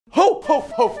Ho,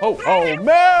 ho, ho, ho, ho.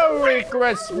 Merry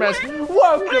Christmas.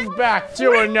 Welcome back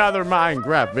to another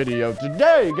Minecraft video.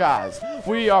 Today, guys,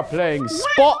 we are playing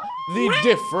Spot the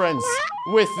Difference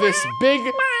with this big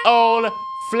old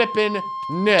flippin'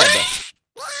 nib.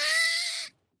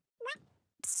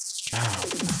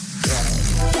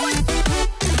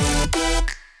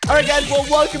 Alright guys, well,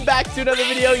 welcome back to another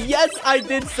video. Yes, I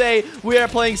did say we are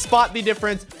playing Spot the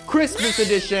Difference Christmas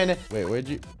Edition. Wait, where'd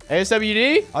you...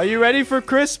 ASWD? Are you ready for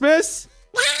Christmas?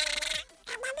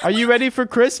 Are you ready for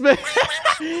Christmas?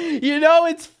 You know,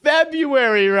 it's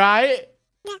February, right?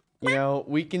 You know,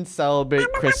 we can celebrate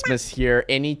Christmas here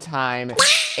anytime,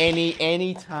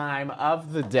 any time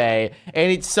of the day.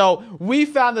 So we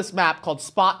found this map called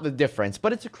Spot the Difference,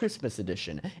 but it's a Christmas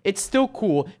edition. It's still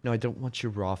cool. No, I don't want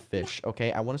your raw fish,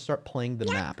 okay? I want to start playing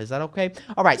the map. Is that okay?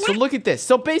 All right, so look at this.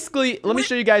 So basically, let me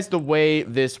show you guys the way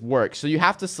this works. So you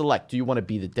have to select, do you want to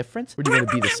be the difference or do you want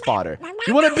to be the spotter?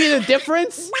 You want to be the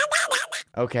difference?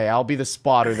 Okay, I'll be the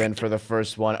spotter then for the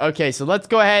first one. Okay, so let's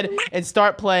go ahead and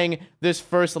start playing this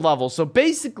first level. So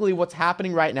basically what's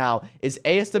happening right now is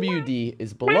ASWD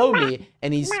is below me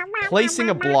and he's placing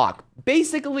a block.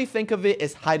 Basically think of it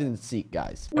as hide and seek,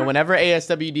 guys. And whenever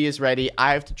ASWD is ready,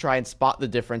 I have to try and spot the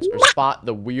difference or spot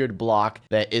the weird block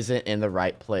that isn't in the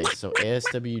right place. So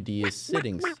ASWD is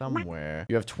sitting somewhere.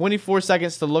 You have 24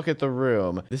 seconds to look at the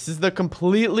room. This is the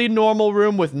completely normal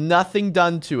room with nothing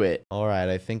done to it. All right,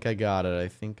 I think I got it. I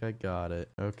think I got it.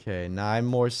 Okay, 9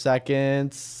 more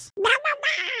seconds.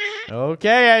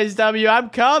 Okay, ASW,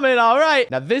 I'm coming. All right.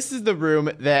 Now, this is the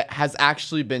room that has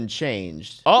actually been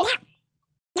changed. Oh.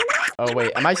 Oh,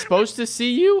 wait. Am I supposed to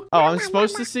see you? Oh, I'm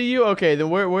supposed to see you? Okay, then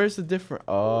where's the difference?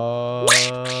 Oh.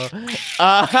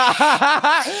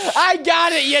 I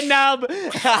got it, you nub.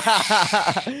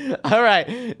 All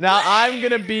right. Now, I'm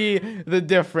going to be the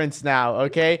difference now,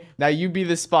 okay? Now, you be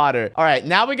the spotter. All right.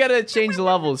 Now, we got to change the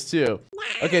levels, too.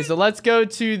 Okay, so let's go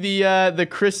to the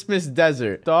Christmas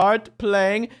desert. Start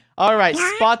playing. All right.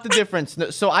 Spot the difference.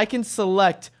 So I can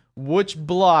select which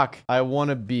block I want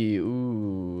to be.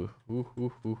 Ooh.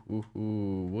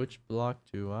 Which block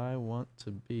do I want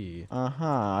to be?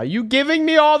 Are you giving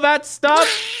me all that stuff?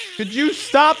 Could you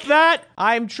stop that?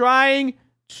 I'm trying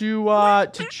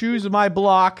to choose my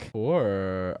block.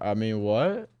 Or, I mean,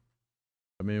 what?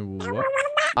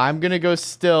 I'm gonna go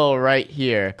still right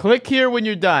here. Click here when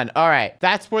you're done. All right,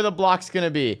 that's where the block's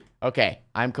gonna be. Okay,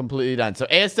 I'm completely done. So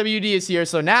ASWD is here.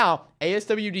 So now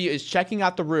ASWD is checking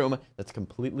out the room that's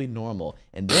completely normal.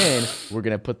 And then we're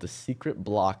gonna put the secret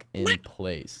block in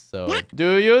place. So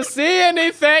do you see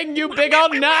anything, you big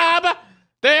old knob?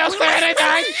 Do you see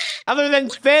anything other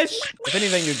than fish? If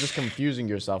anything, you're just confusing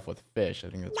yourself with fish. I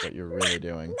think that's what you're really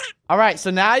doing. All right, so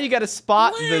now you gotta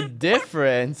spot the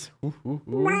difference. Ooh,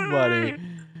 buddy.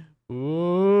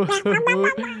 Ooh.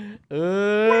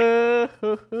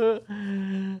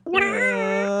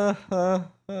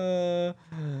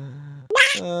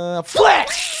 Flip!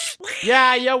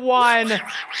 Yeah, you won.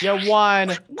 You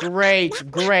won. Great.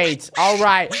 All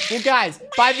right. Well, guys,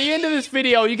 by the end of this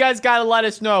video, you guys got to let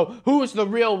us know who's the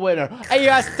real winner.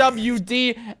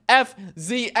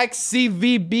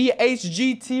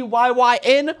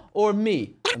 ASWDFZXCVBHGTYYN or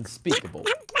me, Unspeakable.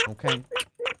 Okay?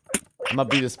 I'm gonna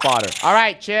be the spotter. All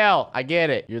right, chill. I get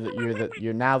it.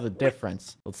 You're now the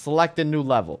difference. Let's select a new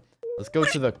level. Let's go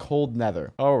to the cold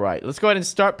nether. All right, let's go ahead and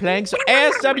start playing. So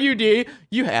ASWD,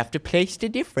 you have to place the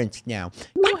difference now.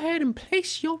 Go ahead and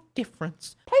place your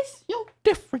difference. Place your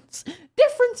difference.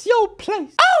 Difference your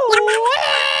place. Oh,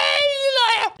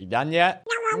 you done yet?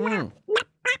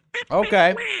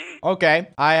 Okay.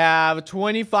 I have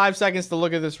 25 seconds to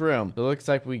look at this room. It looks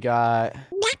like we got...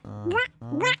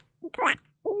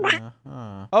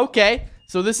 Okay,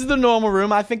 so this is the normal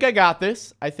room. I think I got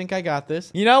this.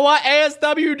 You know what,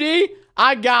 ASWD?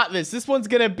 I got this. This one's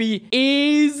gonna be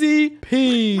easy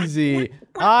peasy.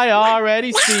 I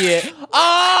already see it.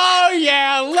 Oh,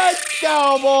 yeah. Let's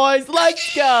go, boys.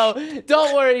 Let's go.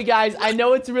 Don't worry, guys. I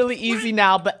know it's really easy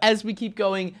now, but as we keep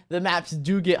going, the maps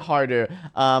do get harder.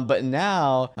 But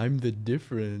now, I'm the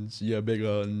difference. You big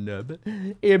old nub.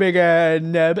 You big old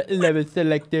nub. Level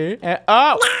selector.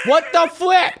 Oh, what the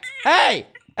flip? Hey,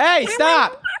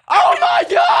 stop. Oh, my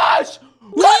gosh.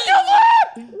 What the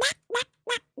flip?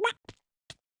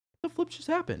 The flip just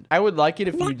happened. I would like it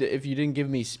if you didn't give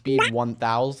me speed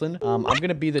 1000. I'm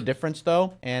gonna be the difference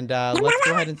though, and let's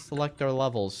go ahead and select our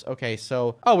levels. Okay,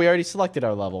 so we already selected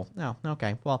our level. Oh,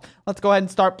 okay. Well, let's go ahead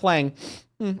and start playing.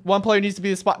 One player needs to be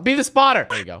the spot. Be the spotter.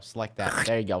 There you go. Select that.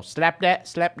 There you go. Slap that.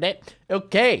 Slap that.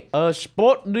 Okay.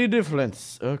 Spot the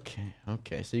difference. Okay.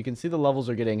 Okay. So you can see the levels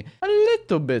are getting a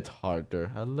little bit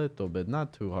harder. A little bit.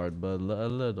 Not too hard, but a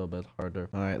little bit harder.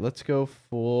 All right. Let's go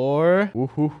for...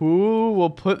 We'll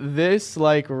put this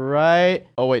like right...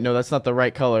 Oh, wait. No, that's not the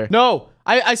right color. No!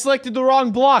 I selected the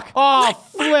wrong block. Oh,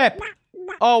 flip.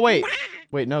 Oh, wait.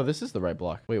 Wait, no, this is the right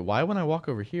block. Wait, why when I walk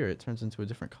over here, it turns into a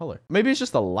different color? Maybe it's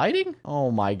just the lighting? Oh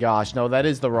my gosh, no, that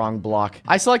is the wrong block.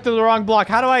 I selected the wrong block.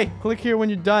 How do I click here when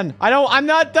you're done? I'm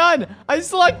not done. I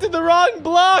selected the wrong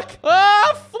block.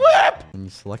 Ah, flip! When you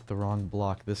select the wrong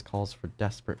block, this calls for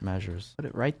desperate measures. Put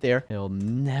it right there. He'll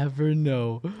never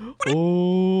know.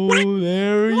 Oh,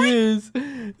 there he is.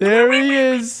 There he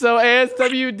is. So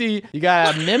ASWD, you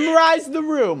gotta memorize the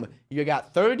room. You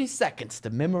got 30 seconds to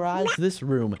memorize this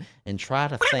room and try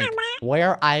to think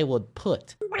where I would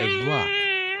put a block.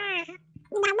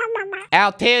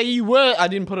 I'll tell you what. I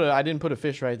didn't put a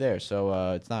fish right there,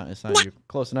 so it's not you're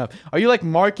close enough. Are you like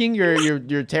marking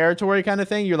your territory kind of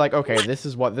thing? You're like, okay, this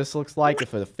is what this looks like.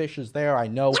 If the fish is there, I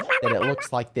know that it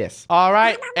looks like this. All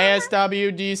right,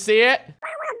 ASW, do you see it?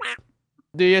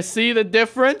 Do you see the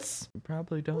difference? You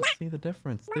probably don't see the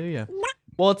difference, do you?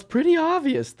 Well, it's pretty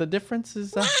obvious. The difference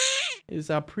is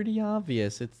pretty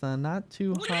obvious. It's not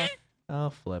too hot. Oh,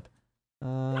 flip.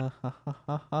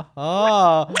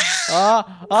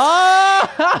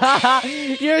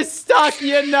 You're stuck,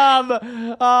 you nub.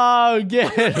 Oh,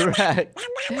 get wrecked.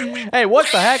 Hey, what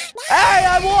the heck? Hey,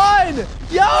 I won!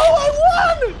 Yo, I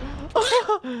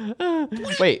won!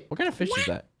 Wait, what kind of fish is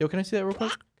that? Yo, can I see that real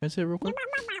quick? Can I see it real quick?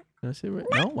 Can I see it?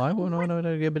 No, why?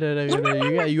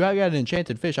 No. You got an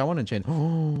enchanted fish. I want enchanted.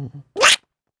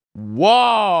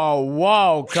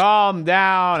 Whoa, calm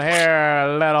down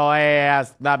here, little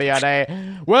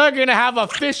ASWD. We're gonna have a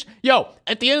fish. Yo,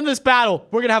 at the end of this battle,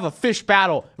 we're gonna have a fish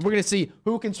battle. And we're gonna see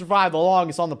who can survive the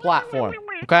longest on the platform.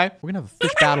 Okay? We're gonna have a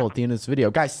fish battle at the end of this video.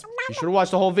 Guys, you should have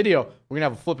watched the whole video. We're gonna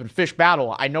have a flipping fish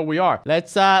battle. I know we are.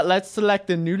 Let's select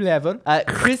a new level.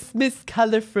 Christmas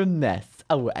color from Nest.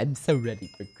 Oh, I'm so ready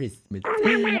for Christmas.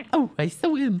 Oh, I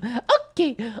so am.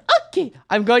 Okay.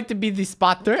 I'm going to be the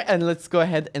spotter, and let's go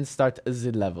ahead and start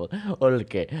the level.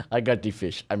 Okay, I got the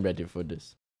fish. I'm ready for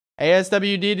this.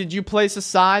 ASWD, did you place a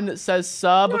sign that says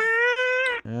sub?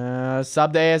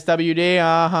 Sub to ASWD.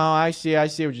 I see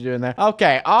what you're doing there.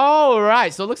 Okay, all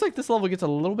right. So it looks like this level gets a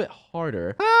little bit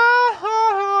harder.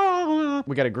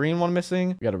 We got a green one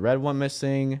missing. We got a red one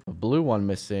missing. A blue one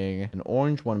missing. An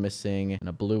orange one missing. And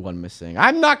a blue one missing.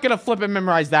 I'm not gonna flip and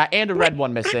memorize that. And a red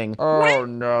one missing. Oh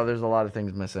no, there's a lot of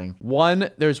things missing.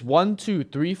 There's 1, 2,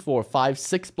 3, 4, 5,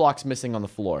 6 blocks missing on the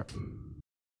floor.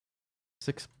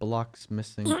 6 blocks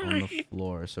missing on the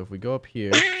floor. So if we go up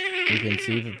here, we can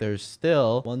see that there's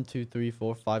still 1, 2, 3,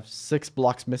 4, 5, 6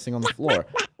 blocks missing on the floor.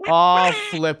 Oh,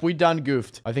 flip. We done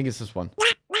goofed. I think it's this one.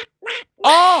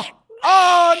 Oh!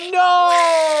 Oh,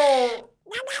 no!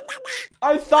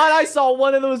 I thought I saw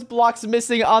one of those blocks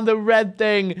missing on the red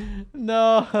thing.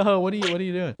 No. What are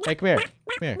you doing? Hey, come here.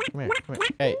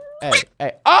 Hey.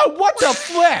 Oh, what the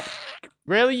flip?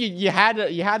 Really? You had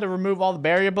to remove all the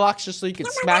barrier blocks just so you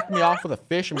could smack me off with a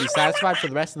fish and be satisfied for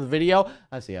the rest of the video?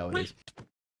 I see how it is.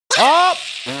 Oh!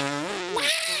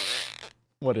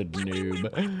 What a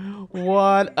noob.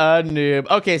 What a noob.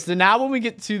 Okay, so now when we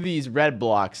get to these red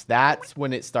blocks, that's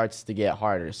when it starts to get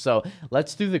harder. So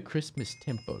let's do the Christmas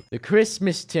temple. The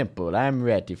Christmas temple. I'm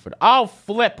ready for... Oh,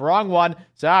 flip. Wrong one.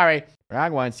 Sorry.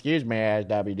 Wrong one. Excuse me,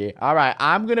 SWD. All right,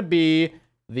 I'm going to be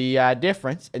the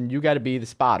difference, and you got to be the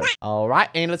spotter. All right,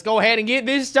 and let's go ahead and get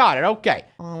this started. Okay.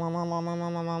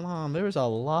 There's a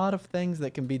lot of things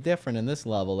that can be different in this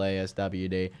level,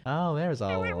 ASWD. Oh, there's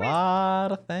a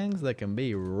lot of things that can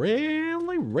be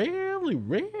really, really,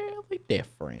 really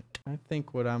different. I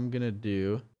think what I'm gonna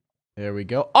do... There we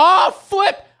go. Oh,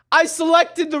 flip! I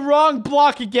selected the wrong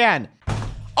block again.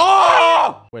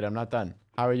 Oh! Wait, I'm not done.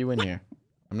 How are you in here?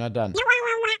 I'm not done.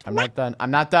 I'm not done.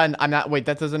 I'm not done. I'm not. Wait,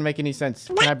 that doesn't make any sense.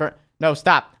 Can I burn? No,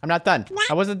 stop. I'm not done.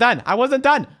 I wasn't done. I wasn't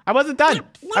done.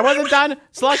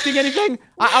 Selecting anything.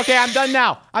 Okay, I'm done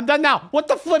now. What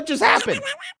the flip just happened?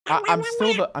 I'm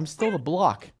still the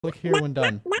block. Click here when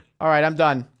done. All right, I'm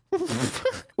done.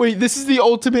 Wait, this is the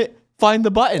ultimate find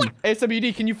the button.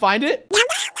 ASWD, can you find it?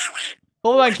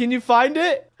 Hold on, can you find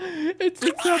it? It's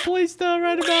placed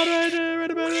right about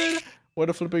right. Where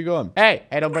the flip are you going? Hey,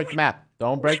 don't break the map.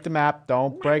 Don't break the map.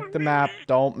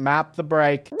 Don't map the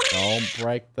break. Don't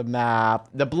break the map.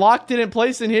 The block didn't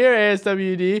place in here,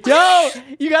 ASWD. Yo,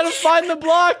 you gotta find the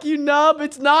block, you nub.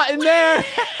 It's not in there.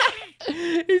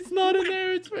 It's not in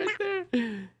there. It's right there.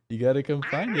 You gotta come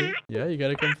find it. Yeah, you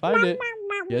gotta come find it.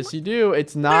 Yes, you do.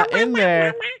 It's not in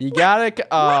there. You gotta...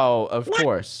 Oh, of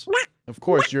course. Of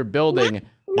course, you're building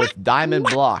with diamond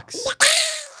blocks.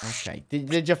 Okay.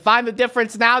 Did you find the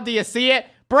difference now? Do you see it?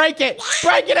 Break it!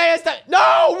 Break it, ASW!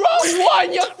 No! Wrong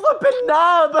one! You flipping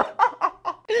nub!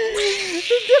 The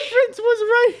difference was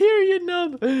right here, you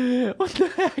nub. What the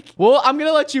heck? Well, I'm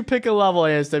gonna let you pick a level,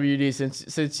 ASWD,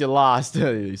 since you lost.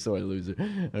 You sore loser.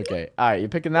 Okay. Alright, you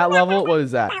picking that level? What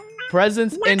is that?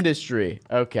 Presence Industry.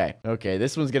 Okay. Okay,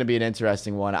 this one's gonna be an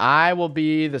interesting one. I will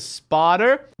be the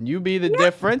spotter. You be the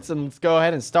difference. And let's go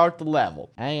ahead and start the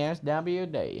level.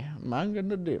 ASWD. I'm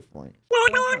gonna difference.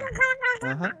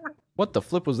 What the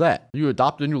flip was that? You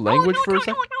adopted a new language for a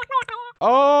second?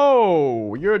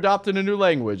 Oh, you're adopting a new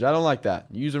language. I don't like that.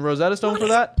 You using Rosetta Stone for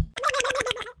that?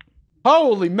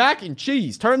 Holy mac and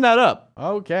cheese. Turn that up.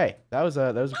 Okay. That was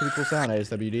a pretty cool sound,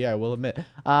 ASWD, I will admit.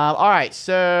 All right.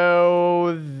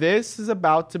 So this is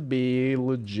about to be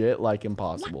legit like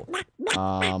impossible.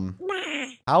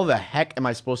 How the heck am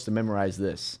I supposed to memorize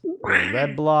this? There's a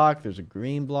red block. There's a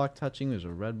green block touching. There's a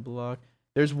red block.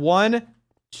 There's 1,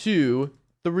 2,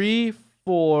 3,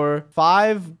 4,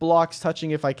 5 blocks touching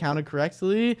if I counted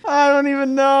correctly. I don't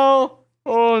even know.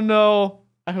 Oh no.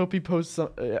 I hope he posts some.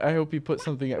 I hope he put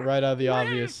something right out of the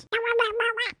obvious.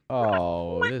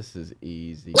 Oh, this is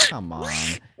easy. Come on.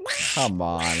 Come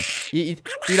on. Dude,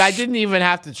 I didn't even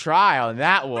have to try on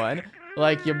that one.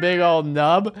 Like, you big old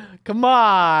nub. Come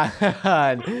on.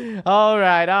 All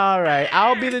right, all right.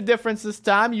 I'll be the difference this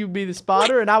time. You be the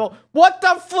spotter, and I will... What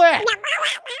the flip?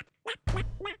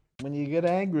 When you get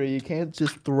angry, you can't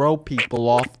just throw people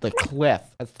off the cliff.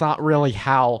 That's not really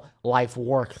how life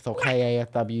works, okay,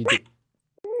 AFWD?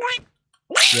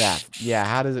 Yeah,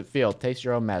 how does it feel? Taste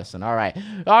your own medicine. All right,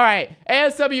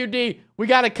 ASWD, we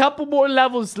got a couple more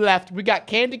levels left. We got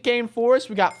Candy Cane Forest,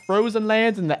 we got Frozen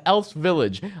Lands, and the Elf's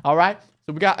Village. All right,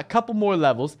 so we got a couple more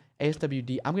levels.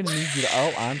 ASWD, I'm gonna need you to...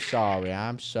 Oh, I'm sorry.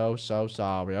 I'm so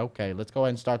sorry. Okay, let's go ahead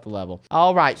and start the level.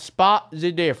 All right, spot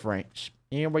the difference.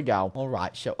 Here we go. All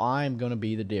right, so I'm gonna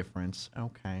be the difference.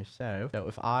 Okay, so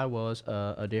if I was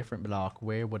a different block,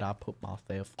 where would I put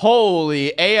myself?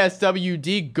 Holy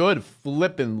ASWD, good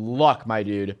flipping luck, my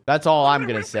dude. That's all I'm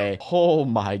gonna say. Oh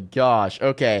my gosh.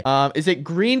 Okay, is it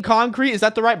green concrete? Is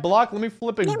that the right block? Let me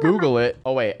flip and Google it.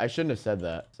 Oh wait, I shouldn't have said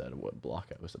that. Said what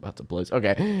block I was about to place.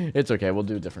 Okay, it's okay. We'll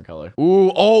do a different color.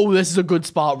 Ooh, oh, this is a good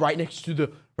spot right next to the...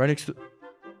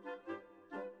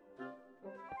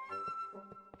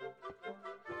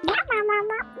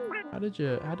 How did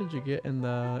you get in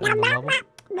the level?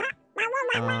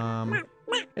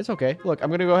 It's okay. Look, I'm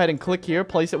gonna go ahead and click here,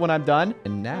 place it when I'm done,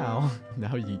 and now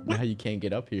you can't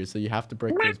get up here, so you have to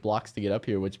break those blocks to get up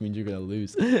here, which means you're gonna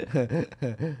lose.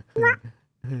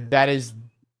 That is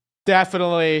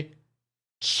definitely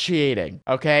cheating.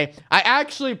 Okay, I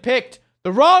actually picked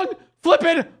the wrong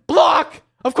flippin' block.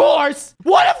 Of course!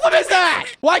 What a flip is that?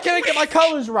 Why can't I get my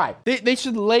colors right? They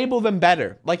should label them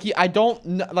better. Like, I don't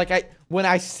know, like, when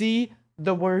I see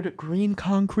the word green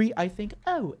concrete, I think,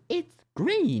 oh, it's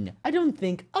green. I don't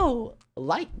think, oh,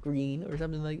 light green or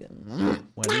something like that.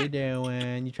 What are you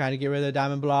doing? You trying to get rid of the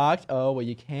diamond blocks? Oh, well,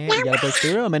 you can't. You gotta break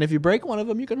through them. And if you break one of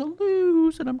them, you're gonna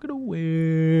lose, and I'm gonna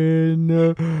win.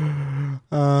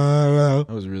 That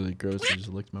was really gross. I just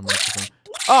licked my microphone.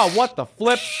 Oh, what the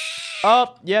flip?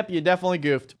 Oh, yep, you definitely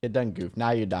goofed. You done goofed.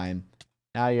 Now you're dying.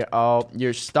 Now you're... Oh,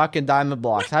 you're stuck in diamond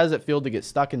blocks. How does it feel to get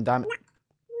stuck in diamond...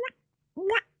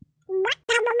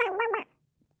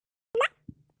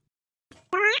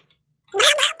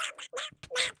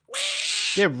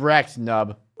 Get wrecked,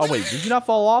 nub. Oh, wait. Did you not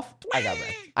fall off? I got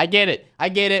wrecked. I get it. I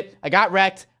get it. I got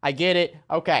wrecked. I get it.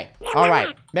 Okay. All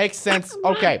right. Makes sense.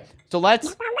 Okay. So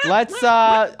let's,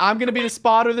 I'm going to be the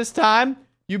spotter this time.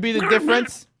 You be the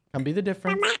difference. Come be the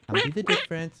difference. Come be the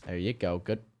difference. There you go.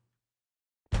 Good.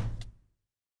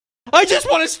 I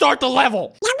just want to start the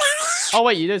level. Oh,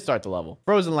 wait. You did start the level.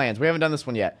 Frozen Lands. We haven't done this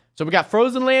one yet. So we got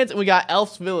Frozen Lands and we got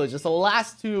Elf's Village. That's the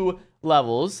last two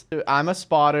levels. I'm a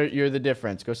spotter. You're the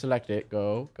difference. Go select it.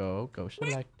 Go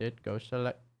select it. Go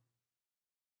select.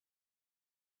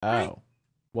 Oh.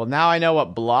 Well, now I know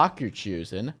what block you're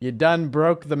choosing. You done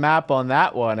broke the map on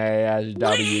that one,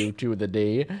 ASW to the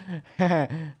D.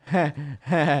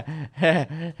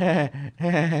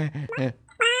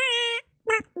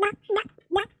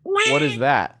 What is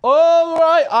that? All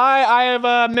right, I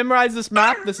have memorized this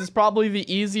map. This is probably the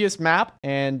easiest map,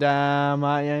 and I'm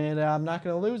not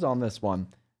gonna lose on this one.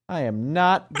 I am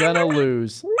not gonna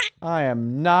lose. I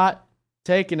am not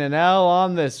taking an L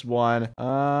on this one. What?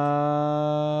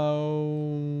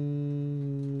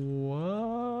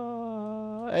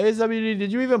 ASWD,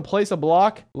 did you even place a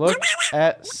block? Look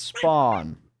at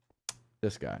spawn.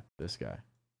 This guy.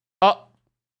 Oh.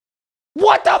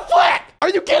 What the flip? Are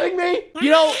you kidding me?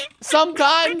 You know,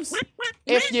 sometimes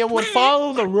if you would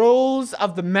follow the rules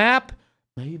of the map,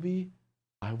 maybe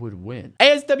I would win.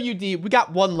 ASWD, we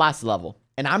got one last level.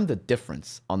 And I'm the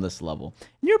difference on this level.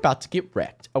 And you're about to get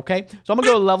wrecked, okay? So I'm gonna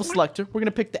go to level selector. We're gonna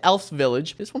pick the Elf's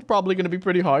Village. This one's probably gonna be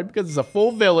pretty hard because it's a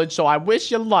full village. So I wish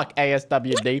you luck,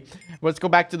 ASWD. Let's go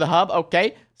back to the hub,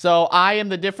 okay? So I am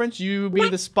the difference. You be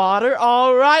the spotter.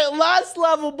 All right, last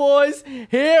level, boys.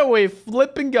 Here we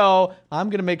flip and go. I'm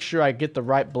gonna make sure I get the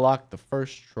right block the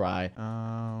first try.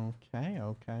 Okay.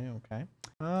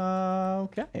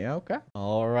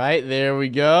 All right, there we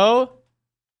go.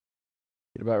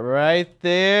 Get about right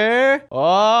there.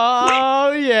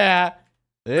 Oh, yeah.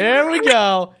 There we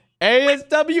go.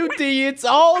 ASWD, it's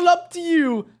all up to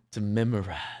you to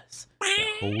memorize the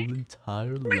whole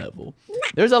entire level.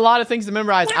 There's a lot of things to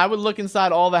memorize. I would look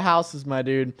inside all the houses, my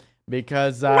dude,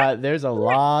 because there's a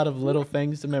lot of little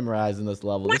things to memorize in this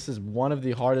level. This is one of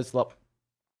the hardest levels.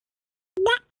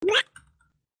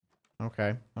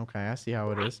 Okay. I see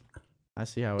how it is.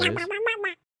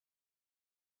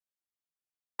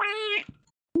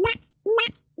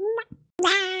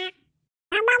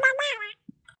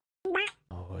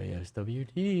 Oh,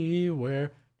 ASWD,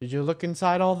 where did you look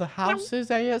inside all the houses,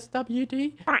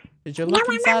 ASWD? Did you look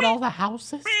inside all the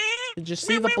houses? Did you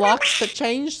see the blocks that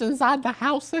changed inside the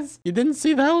houses? You didn't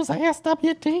see those,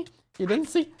 ASWD? You didn't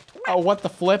see? Oh, what the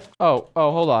flip? Oh,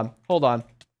 hold on.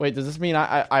 Wait, does this mean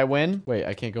I win? Wait,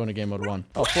 I can't go into game mode 1.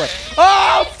 Oh, flip.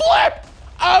 Oh, flip!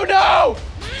 Oh, no!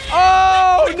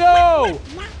 Oh, no!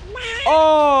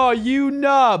 Oh, you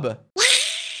nub.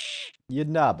 You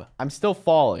nub. I'm still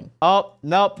falling. Oh,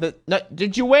 nope. No,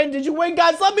 did you win? Did you win,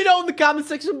 guys? Let me know in the comment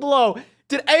section below.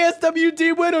 Did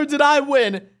ASWD win or did I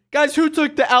win? Guys, who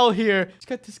took the L here? Just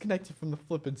got disconnected from the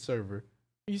flipping server.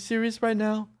 Are you serious right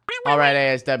now? All right,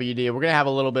 ASWD, we're going to have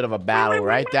a little bit of a battle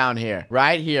right down here.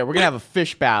 Right here. We're going to have a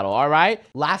fish battle, all right?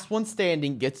 Last one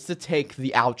standing gets to take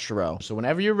the outro. So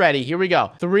whenever you're ready, here we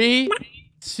go. 3,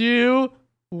 2,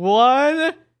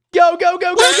 1. Go, go,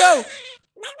 go, go, go.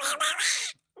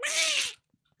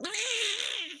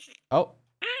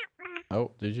 Oh,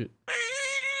 did you?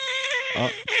 Oh.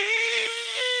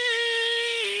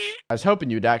 I was hoping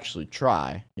you'd actually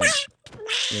try. Yeah.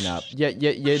 You nub.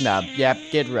 You nub. Yep,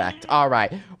 get wrecked. All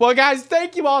right. Well, guys,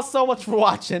 thank you all so much for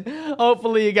watching.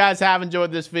 Hopefully, you guys have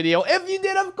enjoyed this video. If you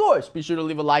did, of course, be sure to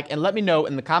leave a like and let me know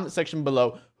in the comment section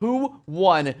below who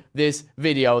won this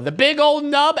video. The big old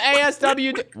nub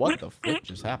ASWD. What the flip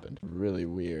just happened? Really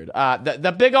weird.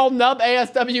 The big old nub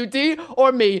ASWD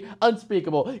or me,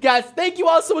 Unspeakable. Guys, thank you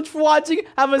all so much for watching.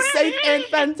 Have a safe and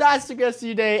fantastic rest of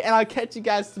your day, and I'll catch you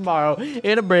guys tomorrow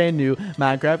in a brand new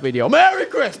Minecraft video. Merry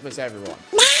Christmas, everyone.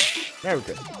 Merry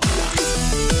Christmas.